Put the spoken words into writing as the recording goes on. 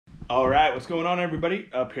All right, what's going on, everybody?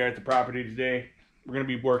 Up here at the property today, we're going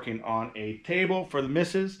to be working on a table for the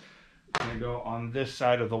missus. It's going to go on this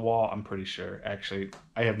side of the wall, I'm pretty sure. Actually,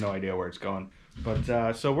 I have no idea where it's going.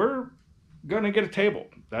 But so we're going to get a table.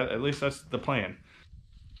 At least that's the plan.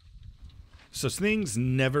 So things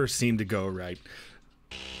never seem to go right.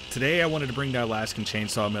 Today I wanted to bring the Alaskan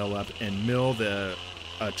chainsaw mill up and mill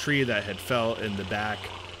a tree that had fell in the back.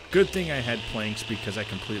 Good thing I had planks because I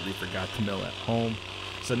completely forgot to mill at home.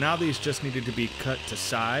 So now these just needed to be cut to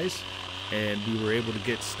size, and we were able to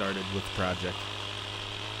get started with the project.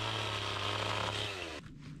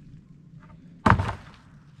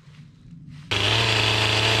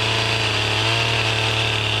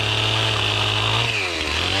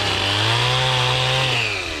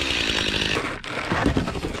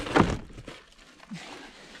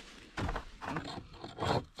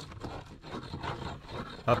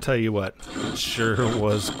 I'll tell you what, it sure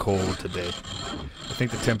was cold today. I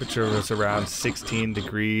think the temperature was around 16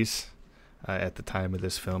 degrees at the time of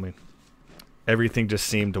this filming. Everything just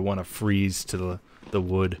seemed to want to freeze to the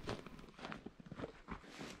wood.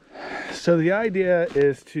 So the idea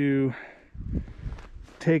is to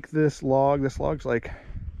take this log's like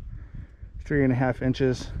 3.5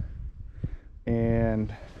 inches,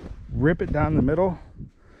 and rip it down the middle,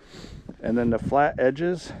 and then the flat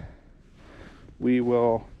edges we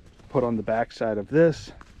will put on the back side of this.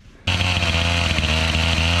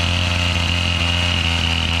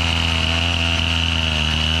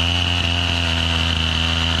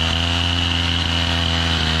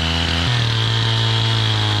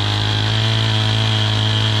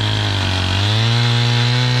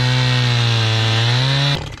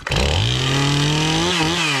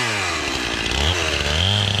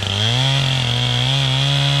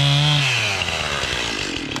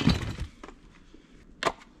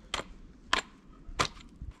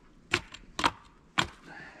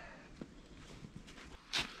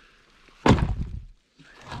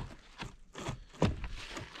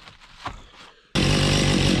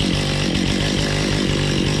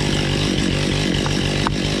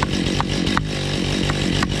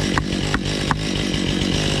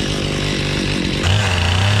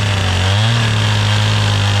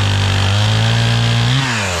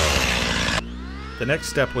 The next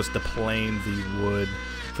step was to plane the wood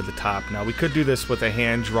for the top. Now we could do this with a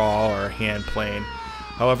hand draw or a hand plane.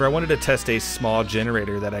 However, I wanted to test a small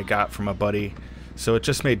generator that I got from a buddy, so it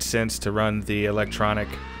just made sense to run the electronic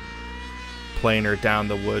planer down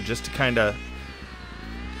the wood just to kind of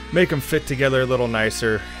make them fit together a little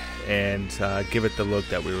nicer and give it the look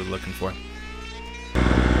that we were looking for.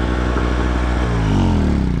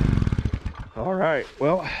 All right,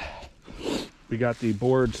 well, we got the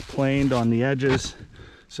boards planed on the edges,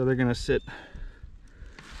 so they're gonna sit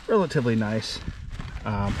relatively nice.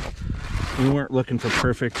 We weren't looking for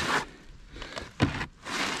perfect,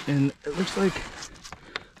 and it looks like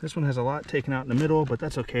this one has a lot taken out in the middle, but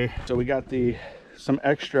that's okay. So we got some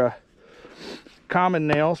extra common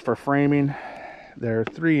nails for framing. They're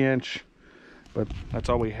 3-inch, but that's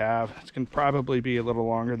all we have. It's gonna probably be a little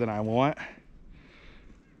longer than I want.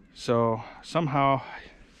 So somehow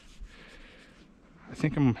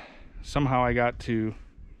I got to,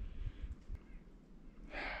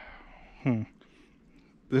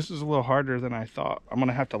 this is a little harder than I thought. I'm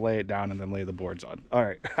gonna have to lay it down and then lay the boards on. All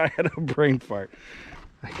right, I had a brain fart.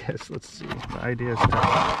 I guess, let's see. The idea is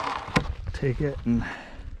to take it and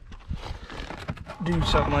do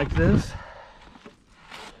something like this.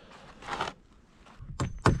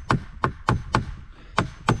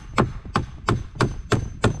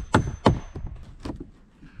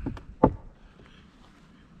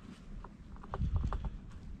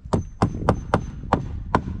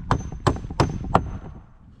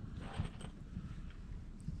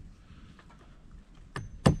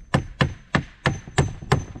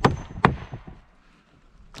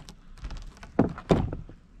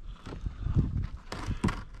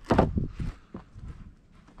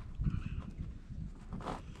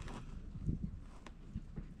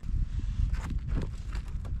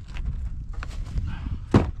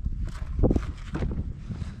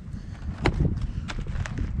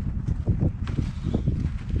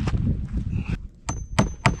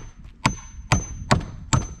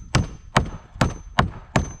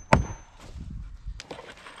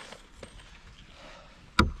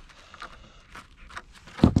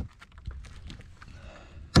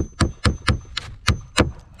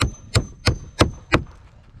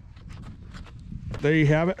 There you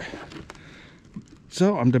have it.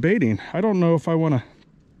 So I'm debating. I don't know if I want to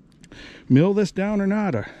mill this down or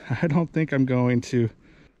not. I don't think I'm going to.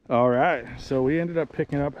 All right, so we ended up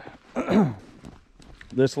picking up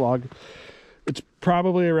this log. It's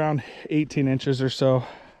probably around 18 inches or so,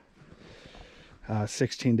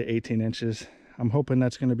 16 to 18 inches. I'm hoping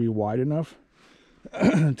that's going to be wide enough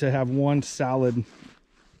to have one solid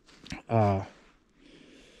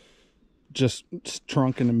just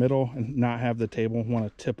trunk in the middle and not have the table want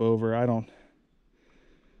to tip over. I don't,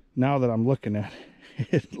 now that I'm looking at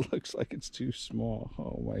it, it looks like it's too small.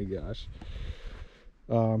 Oh my gosh.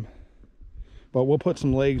 But we'll put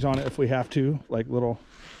some legs on it if we have to, like little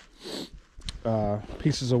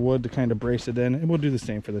pieces of wood to kind of brace it in, and we'll do the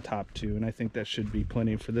same for the top too. And I think that should be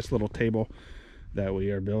plenty for this little table that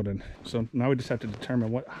we are building. So now we just have to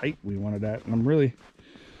determine what height we want it at, and I'm really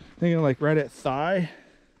thinking like right at thigh.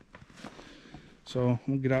 So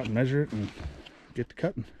we'll get out and measure it and get to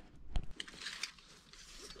cutting.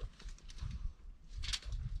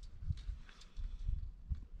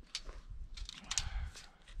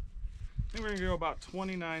 I think we're gonna go about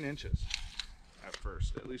 29 inches at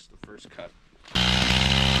first, at least the first cut.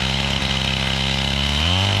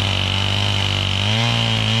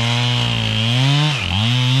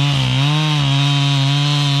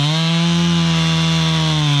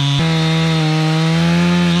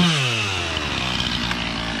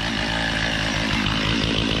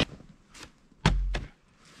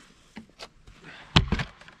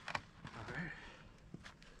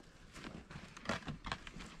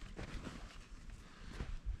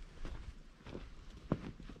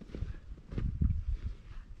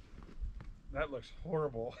 That looks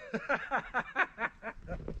horrible.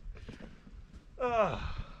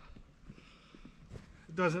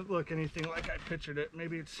 It doesn't look anything like I pictured it.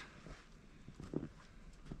 Maybe it's...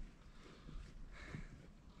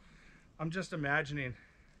 I'm just imagining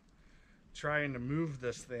trying to move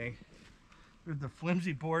this thing with the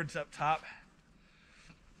flimsy boards up top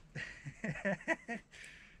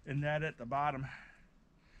and that at the bottom.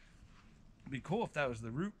 It'd be cool if that was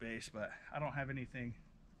the root base, but I don't have anything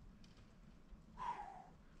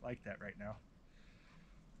like that right now.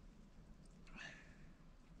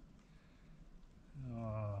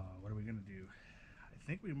 Oh, what are we gonna do? I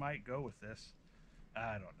think we might go with this.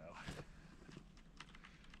 I don't know.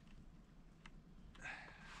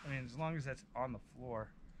 I mean, as long as that's on the floor,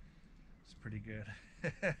 it's pretty good.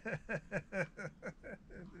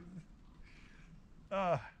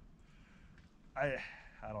 I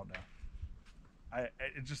don't know.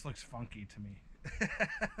 It just looks funky to me.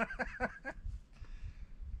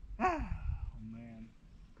 Oh man,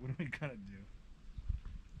 what are we gonna do?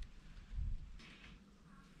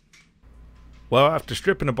 Well, after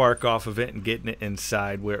stripping the bark off of it and getting it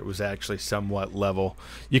inside where it was actually somewhat level,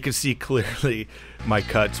 you can see clearly my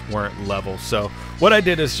cuts weren't level. So what I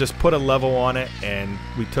did is just put a level on it, and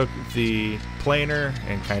we took the planer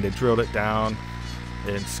and kind of drilled it down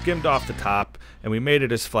and skimmed off the top, and we made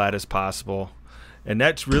it as flat as possible. And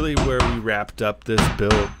that's really where we wrapped up this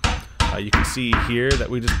build. You can see here that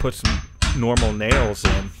we just put some normal nails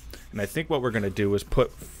in. And I think what we're going to do is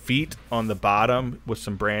put feet on the bottom with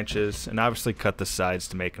some branches, and obviously cut the sides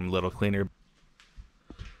to make them a little cleaner.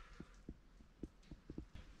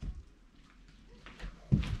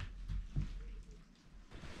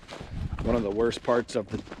 One of the worst parts of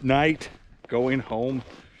the night, going home.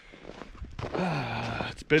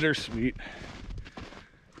 It's bittersweet.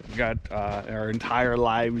 We got our entire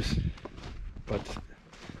lives, but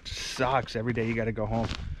sucks. Every day you got to go home.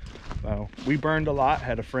 We burned a lot.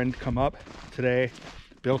 Had a friend come up today,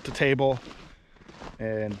 built a table,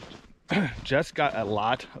 and Jess got a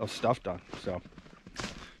lot of stuff done. So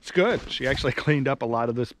it's good. She actually cleaned up a lot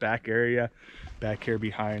of this back area back here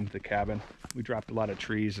behind the cabin. We dropped a lot of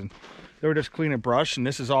trees, and they were just cleaning brush, and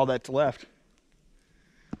this is all that's left.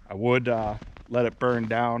 I would let it burn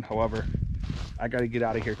down. However, I got to get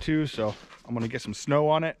out of here too, so I'm gonna get some snow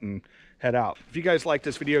on it and head out. If you guys like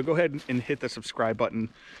this video, go ahead and hit the subscribe button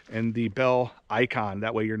and the bell icon.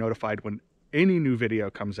 That way you're notified when any new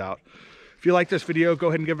video comes out. If you like this video, go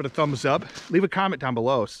ahead and give it a thumbs up. Leave a comment down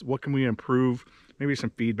below. What can we improve? Maybe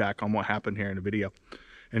some feedback on what happened here in the video.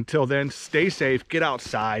 Until then, stay safe, get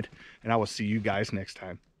outside, and I will see you guys next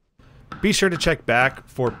time. Be sure to check back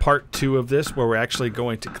for part 2 of this, where we're actually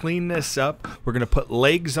going to clean this up. We're going to put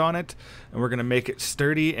legs on it, and we're going to make it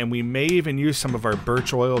sturdy, and we may even use some of our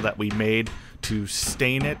birch oil that we made to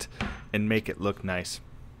stain it and make it look nice.